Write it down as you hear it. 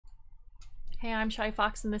Hey, I'm Shy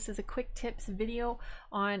Fox, and this is a quick tips video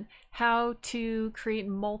on how to create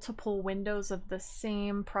multiple windows of the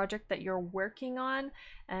same project that you're working on.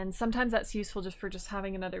 And sometimes that's useful just for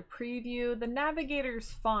having another preview. The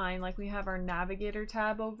navigator's fine, like we have our navigator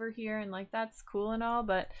tab over here, and like that's cool and all,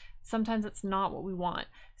 but sometimes it's not what we want.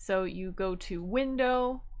 So you go to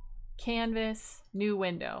Window, Canvas, New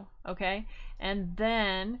Window, okay? And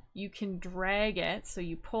then you can drag it. So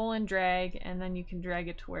you pull and drag, and then you can drag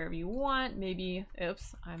it to wherever you want. Maybe,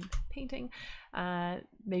 oops, I'm painting,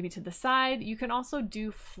 maybe to the side. You can also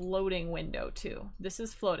do floating window too. This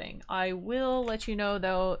is floating. I will let you know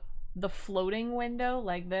though, the floating window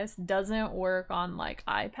like this doesn't work on like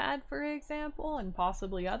iPad, for example, and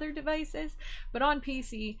possibly other devices, but on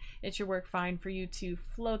PC it should work fine for you to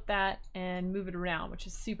float that and move it around, which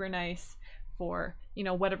is super nice for, you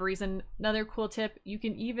know, whatever reason. Another cool tip, you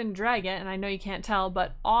can even drag it, and I know you can't tell,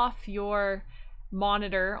 but off your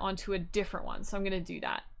monitor onto a different one. So I'm going to do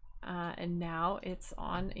that, and now it's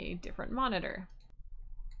on a different monitor.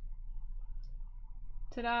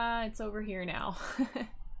 Ta-da, it's over here now.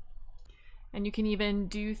 And you can even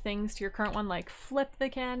do things to your current one, like flip the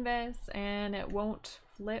canvas, and it won't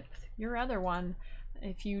flip your other one.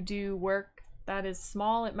 If you do work that is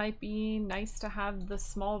small, it might be nice to have the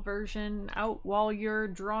small version out while you're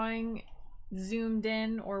drawing zoomed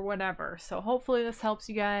in or whatever. So hopefully this helps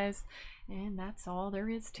you guys, and that's all there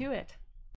is to it.